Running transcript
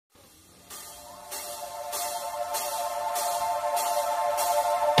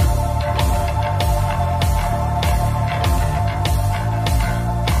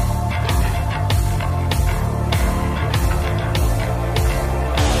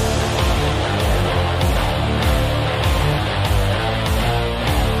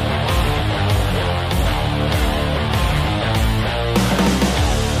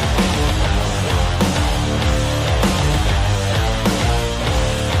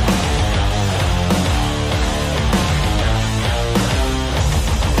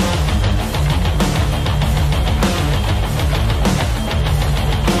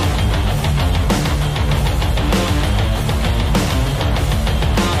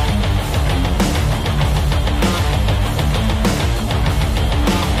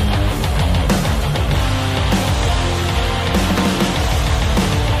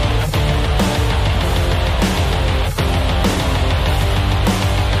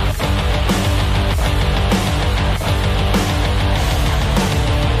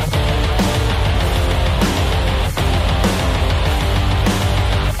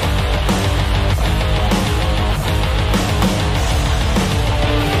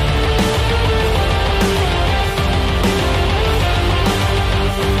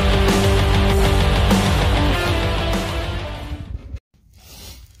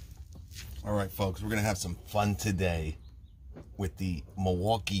gonna have some fun today with the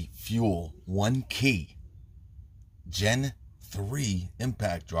Milwaukee Fuel 1 key Gen 3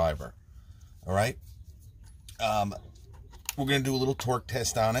 impact driver. All right. We're gonna do a little torque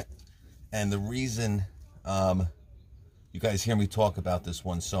test on it, and the reason you guys hear me talk about this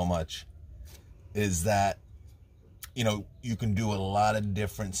one so much is that, you know, you can do a lot of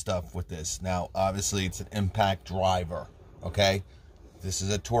different stuff with this. Now, obviously, it's an impact driver, okay? This is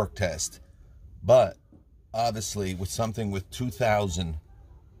a torque test. But, obviously, with something with 2,000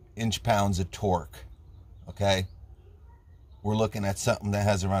 inch-pounds of torque, okay, we're looking at something that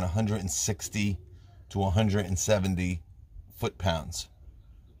has around 160 to 170 foot-pounds,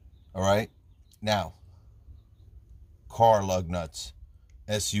 all right? Now, car lug nuts,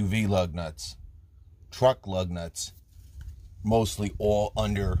 SUV lug nuts, truck lug nuts, mostly all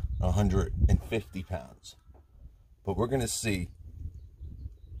under 150 pounds. But we're going to see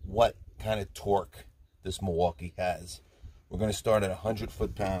what kind of torque this Milwaukee has. We're going to start at 100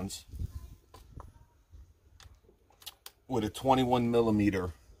 foot-pounds with a 21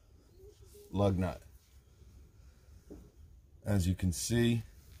 millimeter lug nut. As you can see,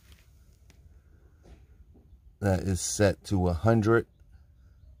 that is set to 100.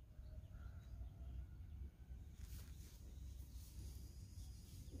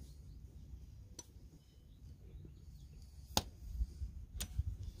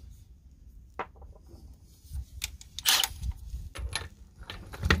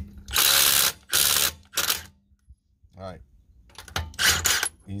 All right,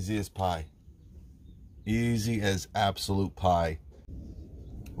 easy as pie. Easy as absolute pie.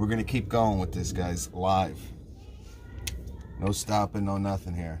 We're gonna keep going with this, guys, live. No stopping, no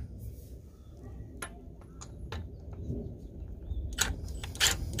nothing here.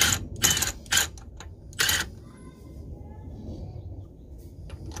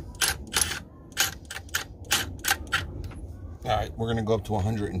 All right, we're gonna go up to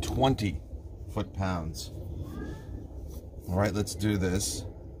 120 foot-pounds. All right, let's do this.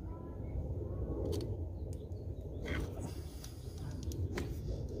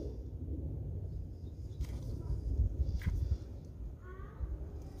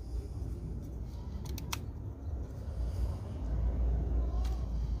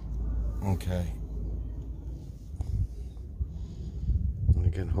 Okay. And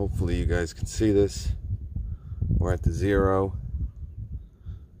again, hopefully you guys can see this. We're at the 0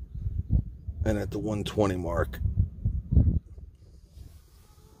 and at the 120 mark.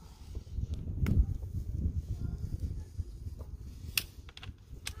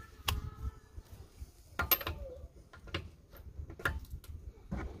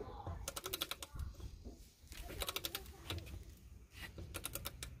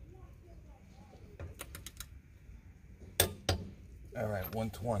 All right,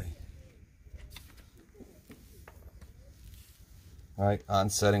 120. All right, on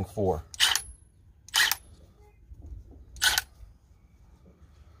setting 4.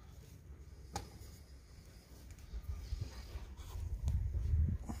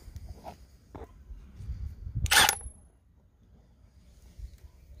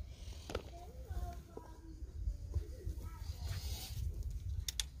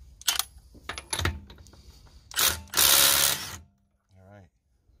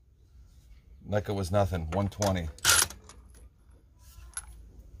 Like it was nothing. 120.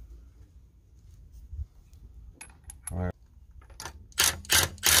 All right.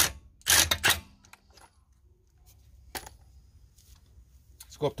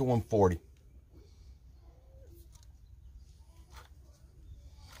 Let's go up to 140.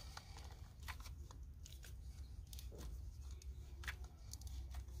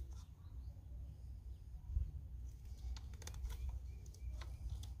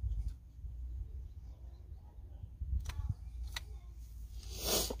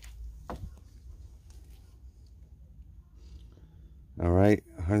 All right,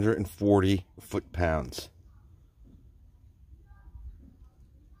 140 foot-pounds.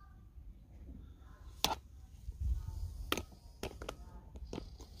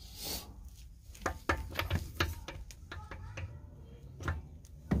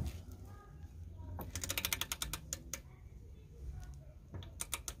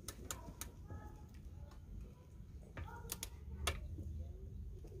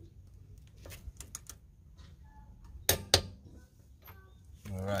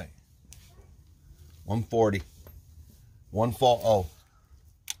 All right, 140, 140.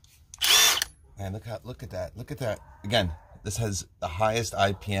 Man, look at that. Again, this has the highest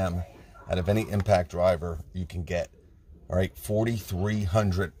IPM out of any impact driver you can get. All right,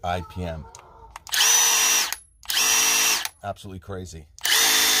 4,300 IPM. Absolutely crazy.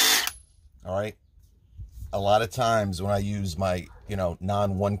 All right, a lot of times when I use my,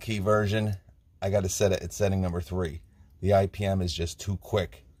 non 1 key version, I got to set it at setting number 3. The IPM is just too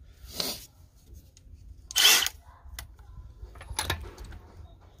quick.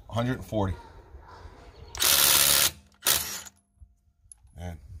 $140.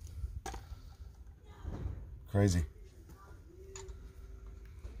 Man. Crazy.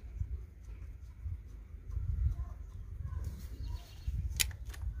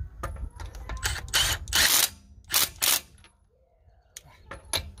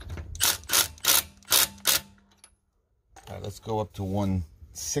 All right, let's go up to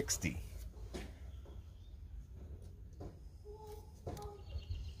 160.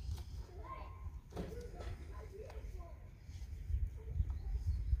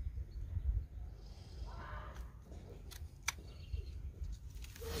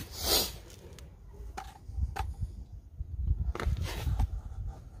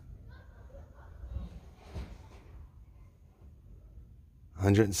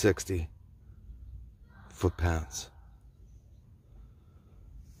 $160 foot-pounds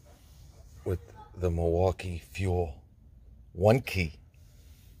with the Milwaukee Fuel 1 key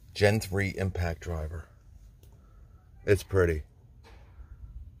Gen 3 impact driver. It's pretty.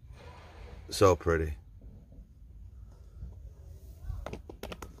 So pretty.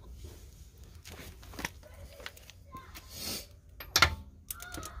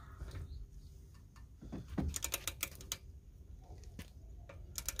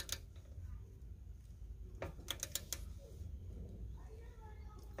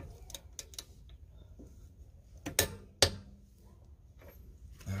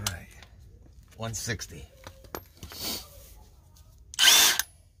 All right, 160.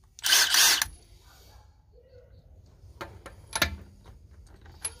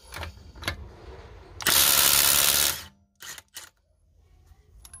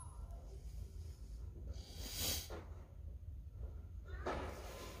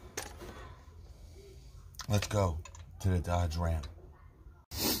 Let's go to the Dodge Ram.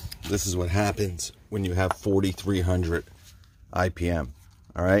 This is what happens when you have 4,300 IPM.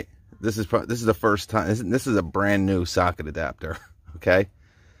 All right, this is the first time. This is a brand new socket adapter. Okay,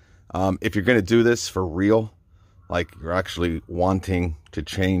 if you're gonna do this for real, like you're actually wanting to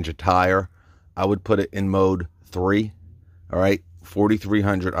change a tire, I would put it in mode 3. All right,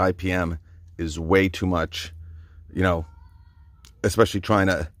 4,300 IPM is way too much. Especially trying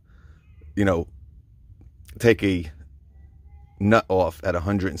to, take a nut off at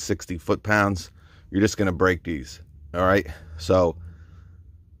 160 foot-pounds. You're just gonna break these. All right, so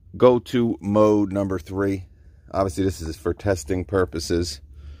go to mode number 3. Obviously this is for testing purposes,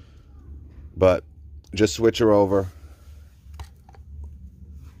 but just switch her over.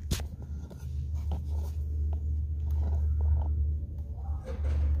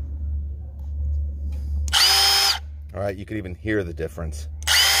 All right, you can even hear the difference.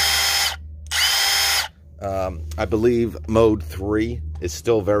 I believe mode 3 is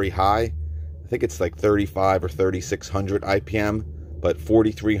still very high. I think it's like 35 or 3,600 IPM, but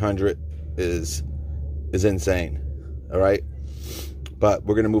 4,300 is insane. All right, but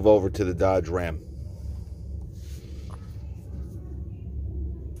we're gonna move over to the Dodge Ram.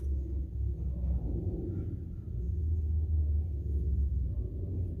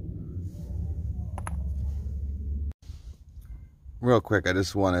 Real quick, I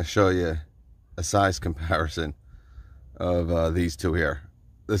just want to show you a size comparison of these two here.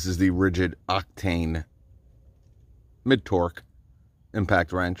 This is the rigid octane mid-torque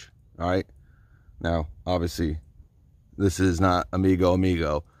impact wrench. All right, now obviously this is not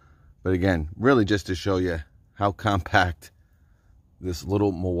amigo, but again, really just to show you how compact this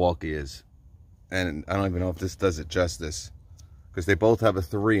little Milwaukee is. And I don't even know if this does it justice, because they both have a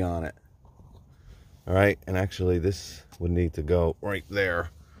 3 on it. All right, and actually this would need to go right there.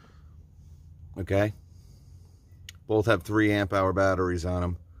 Okay, both have 3 amp hour batteries on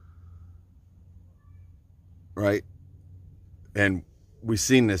them, right? And we've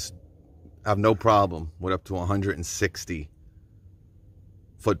seen this have no problem with up to 160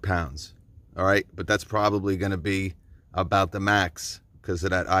 foot-pounds. All right, but that's probably going to be about the max because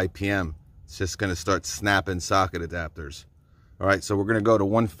of that IPM. It's just going to start snapping socket adapters. All right, so we're going to go to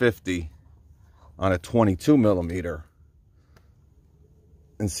 150 on a 22 millimeter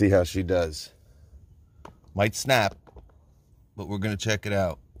and see how she does. Might snap, but we're going to check it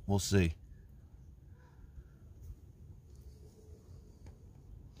out. We'll see.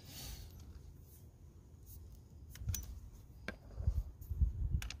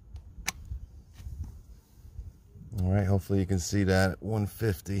 All right, hopefully you can see that at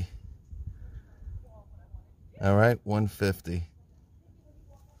 150. All right, 150.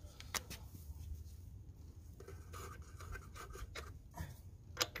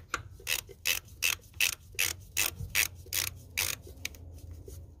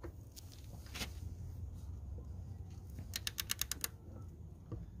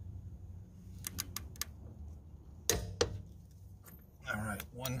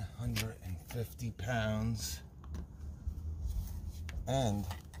 at 150 pounds. And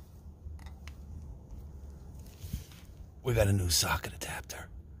we got a new socket adapter.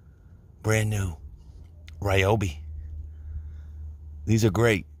 Brand new. Ryobi. These are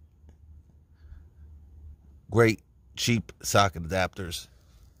great. Great, cheap socket adapters.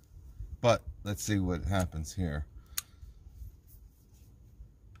 But let's see what happens here.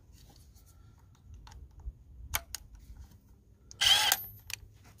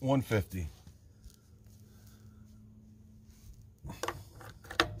 $150.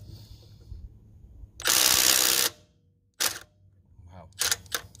 Wow.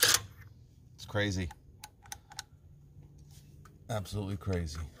 It's crazy. Absolutely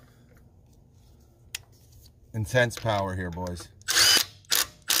crazy. Intense power here, boys.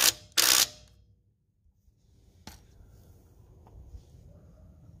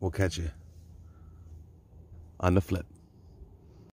 We'll catch you on the flip.